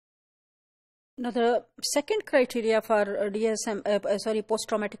Now, the second criteria for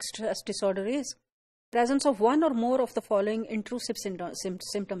post-traumatic stress disorder is presence of one or more of the following intrusive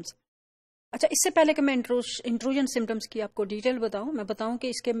symptoms. अच्छा, इससे पहले कि मैं intrusion symptoms की आपको डिटेल बताऊं, मैं बताऊं कि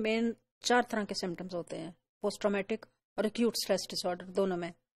इसके मेन 4 तरह के सिम्टम्स होते हैं पोस्ट ट्रॉमेटिक और एक्यूट स्ट्रेस डिसऑर्डर दोनों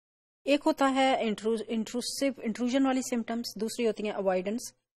में। एक होता है इंट्रूजन वाली सिम्टम्स, दूसरी होती हैं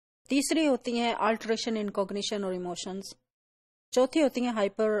अवॉइडेंस, तीसरी होती हैं अल्टरेशन इन कॉग्निशन और इमोशंस, चौथी होती हैं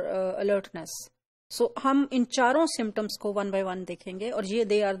हाइपर अलर्टनेस। सो हम इन चारों सिम्टम्स को वन बाय वन देखेंगे और ये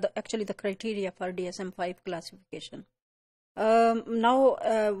they are actually the criteria for DSM-5 classification.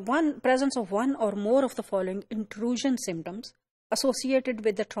 Presence of one or more of the following intrusion symptoms associated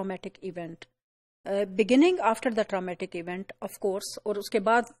with the traumatic event. Beginning after the traumatic event, of course, और उसके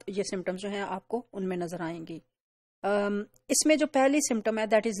बाद ये symptoms जो हैं आपको उनमें नजर आएंगी। इसमें जो पहली symptom है,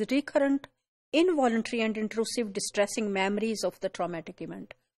 that is recurrent, involuntary and intrusive distressing memories of the traumatic event.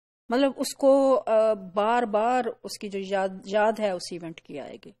 मतलब उसको बार बार उसकी जो याद है उस इवेंट की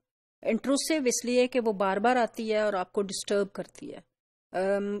आएगी। इंट्रूसिव इसलिए कि वो बार बार आती है और आपको डिस्टर्ब करती है।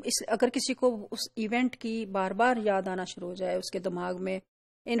 अगर किसी को उस इवेंट की बार बार याद आना शुरू हो जाए, उसके दिमाग में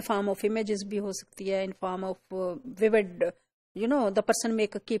इन फॉर्म ऑफ इमेजेस भी हो सकती है, in form of vivid, the person में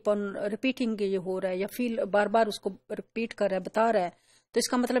कीप ऑन रिपीटिंग ये हो रहा है, या फील बार बार उसको रिपीट कर रहा है, बता रहा है, तो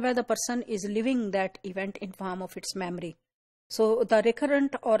इसका मतलब है the person is living that event in form of its memory. So the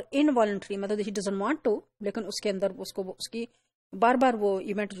recurrent और इनवॉलंटरी, मतलब ही डजंट वांट टू, लेकिन उसके अंदर उसको उसकी बार बार वो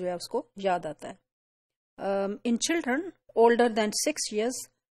इवेंट जो है उसको याद आता है। In children older than 6 years,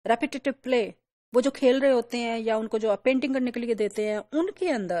 repetitive play, वो जो खेल रहे होते हैं या उनको जो पेंटिंग करने के लिए देते हैं, उनके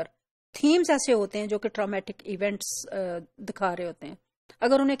अंदर थीम्स ऐसे होते हैं जो कि ट्रॉमेटिक इवेंट्स दिखा रहे होते हैं।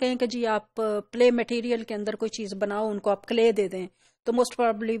 अगर उन्हें कहें कि जी आप प्ले मटेरियल के अंदर कोई चीज़ बनाओ, उनको आप क्ले दे दें, तो मोस्ट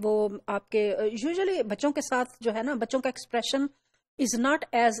प्रोबेबली वो आपके यूजुअली बच्चों के साथ जो है ना, बच्चों का expression is not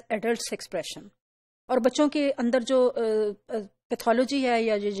as adults expression, और बच्चों के अंदर जो पैथोलॉजी है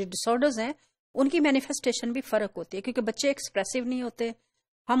या जो डिसऑर्डर्स हैं उनकी मैनिफेस्टेशन भी फर्क होती है, क्योंकि बच्चे एक्सप्रेसिव नहीं होते,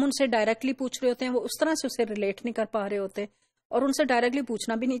 हम उनसे डायरेक्टली पूछ रहे होते हैं, वो उस तरह से उसे रिलेट नहीं कर पा रहे होते, और उनसे डायरेक्टली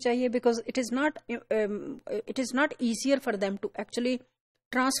पूछना भी नहीं चाहिए, because it is not easier for them to actually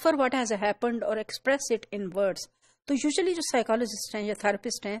transfer what has happened और एक्सप्रेस इट इन वर्ड्स। तो यूजुअली जो साइकोलॉजिस्ट हैं या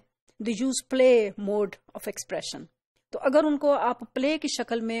थेरेपिस्ट हैं, दे use play mode of expression. तो अगर उनको आप प्ले की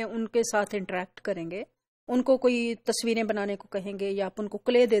शक्ल में उनके साथ इंटरेक्ट करेंगे, उनको कोई तस्वीरें बनाने को कहेंगे या आप उनको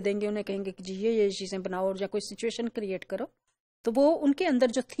क्ले दे देंगे, उन्हें कहेंगे कि जी ये चीज़ें बनाओ या कोई सिचुएशन क्रिएट करो, तो वो उनके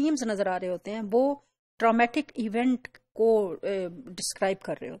अंदर जो थीम्स नज़र आ रहे होते हैं वो ट्रॉमेटिक इवेंट को डिस्क्राइब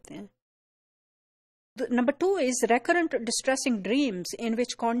कर रहे होते हैं। Number 2 is recurrent distressing dreams in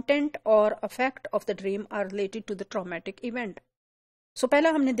which content or effect of the dream are related to the traumatic event. So पहला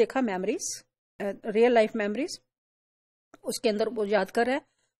हमने देखा memories, real life memories, उसके अंदर वो याद कर रहा है।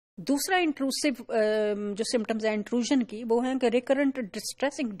 दूसरा इंट्रूसिव जो सिम्टम्स है इंट्रूजन की, वो है कि recurrent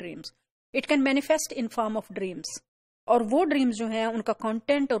distressing dreams, it can manifest in form of dreams, और वो ड्रीम्स जो हैं उनका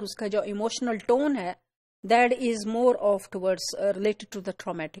कंटेंट और उसका जो इमोशनल टोन है that is more of towards related to the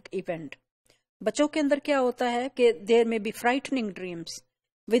traumatic event. बच्चों के अंदर क्या होता है कि देयर में B frightening dreams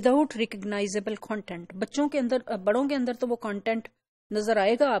without recognisable content. बच्चों के अंदर, बड़ों के अंदर तो वो कंटेंट नजर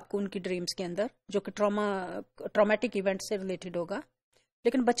आएगा आपको उनकी ड्रीम्स के अंदर जो कि ट्रॉमेटिक इवेंट से रिलेटेड होगा,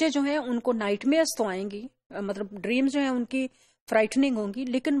 लेकिन बच्चे जो हैं उनको नाइटमेयर्स तो आएंगी, मतलब ड्रीम्स जो हैं उनकी फ्राइटनिंग होंगी,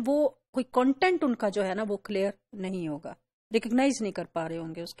 लेकिन वो कोई कंटेंट उनका जो है ना वो क्लियर नहीं होगा, रिकग्नाइज नहीं कर पा रहे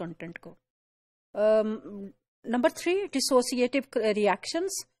होंगे उस कंटेंट को। Number 3, dissociative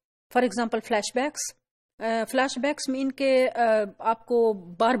reactions, for example flashbacks. Flashbacks mean के आपको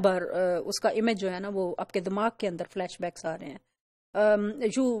बार बार उसका इमेज जो है ना वो आपके दिमाग के अंदर फ्लैशबैक्स आ रहे हैं,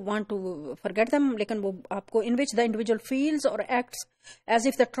 you want to forget them, लेकिन वो आपको in which the individual feels or acts as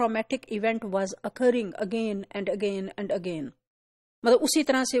if the traumatic event was occurring again and again and again. मतलब उसी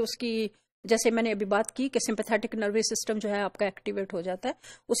तरह से उसकी, जैसे मैंने अभी बात की कि सिंपैथेटिक नर्वस सिस्टम जो है आपका एक्टिवेट हो जाता है,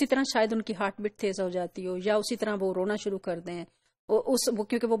 उसी तरह शायद उनकी हार्ट बीट तेज हो जाती हो, या उसी तरह वो रोना शुरू कर दें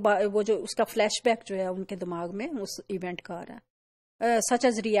क्योंकि वो जो उसका फ्लैशबैक जो है उनके दिमाग में उस इवेंट का आ रहा है। Such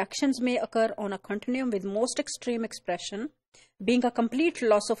as reactions may occur on a continuum with most extreme expression being a complete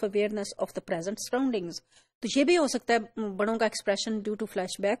loss of awareness of the present surroundings. तो ये भी हो सकता है बड़ों का एक्सप्रेशन ड्यू टू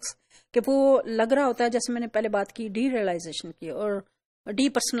फ्लैशबैक्स कि वो लग रहा होता है, जैसे मैंने पहले बात की डी रियलाइजेशन की और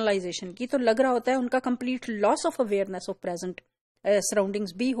डीपर्सनलाइजेशन की, तो लग रहा होता है उनका complete loss of awareness of present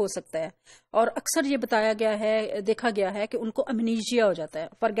surroundings भी हो सकता है। और अक्सर ये बताया गया है, देखा गया है कि उनको अमनीजिया हो जाता है,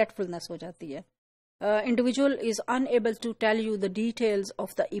 फॉरगेटफुलनेस हो जाती है। Individual is unable to tell you the details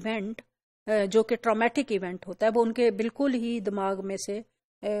of the event, जो कि ट्रॉमेटिक इवेंट होता है वो उनके बिल्कुल ही दिमाग में से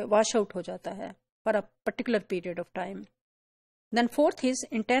वॉश आउट हो जाता है for a particular period of time. Then fourth is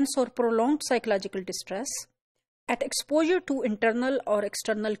intense or prolonged psychological distress at exposure to internal or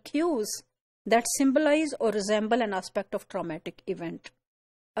external cues that symbolize or resemble an aspect of traumatic event.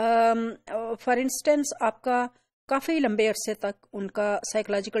 For instance, आपका काफ़ी लंबे अरसे तक उनका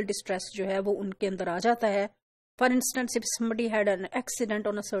psychological distress जो है वो उनके अंदर आ जाता है. For instance if somebody had an accident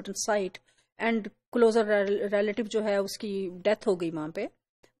on a certain site and closer relative जो है उसकी डेथ हो गई वहाँ पे,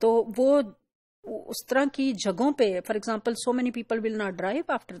 तो वो उस तरह की जगहों पे, for example so many people will not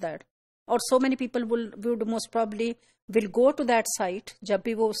drive after that, और so many people would most probably will go to that site. जब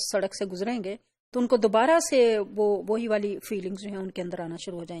भी वो उस सड़क से गुजरेंगे तो उनको दोबारा से वही वाली फीलिंग्स जो हैं उनके अंदर आना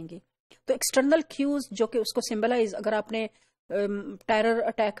शुरू हो जाएंगी. तो एक्सटर्नल क्यूज जो कि उसको सिंबलाइज, अगर आपने टेरर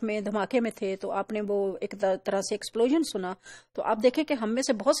अटैक में धमाके में थे तो आपने वो एक तरह से एक्सप्लोजन सुना, तो आप देखें कि हम में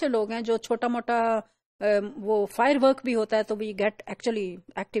से बहुत से लोग हैं जो छोटा मोटा वो फायर वर्क भी होता है तो वी गेट एक्चुअली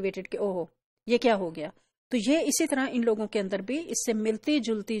एक्टिवेटेड कि ओहो ये क्या हो गया. तो ये इसी तरह इन लोगों के अंदर भी इससे मिलती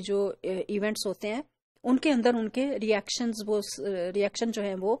जुलती जो इवेंट्स होते हैं उनके अंदर उनके रिएक्शन जो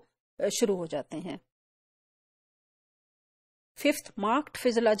है वो शुरू हो जाते हैं. Fifth, marked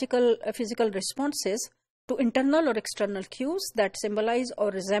physical responses to internal or external cues that symbolize or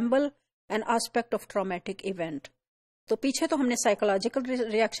resemble an aspect of traumatic event. तो पीछे तो हमने साइकोलॉजिकल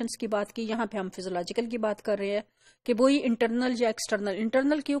रिएक्शंस की बात की, यहाँ पे हम फिजियोलॉजिकल की बात कर रहे हैं कि वही इंटरनल या एक्सटर्नल.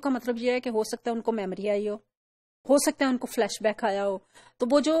 इंटरनल क्यू का मतलब ये है कि हो सकता है उनको मेमोरी आई हो सकता है उनको फ्लैशबैक आया हो, तो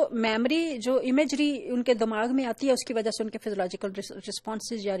वो जो मेमोरी जो इमेजरी उनके दिमाग में आती है उसकी वजह से उनके फिजियोलॉजिकल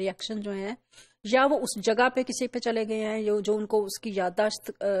रिस्पॉन्सेज या रिएक्शन जो हैं, या वो उस जगह पे किसी पे चले गए हैं जो उनको उसकी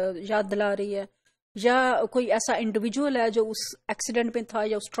याददाश्त याद दिला रही है, या कोई ऐसा इंडिविजुअल है जो उस एक्सीडेंट में था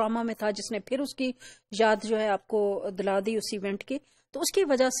या उस ट्रॉमा में था जिसने फिर उसकी याद जो है आपको दिला दी उस इवेंट की, तो उसकी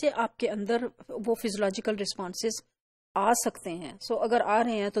वजह से आपके अंदर वो फिजियोलॉजिकल रिस्पॉन्सेज आ सकते हैं. सो अगर आ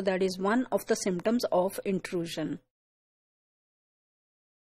रहे हैं तो that is one of the symptoms of intrusion.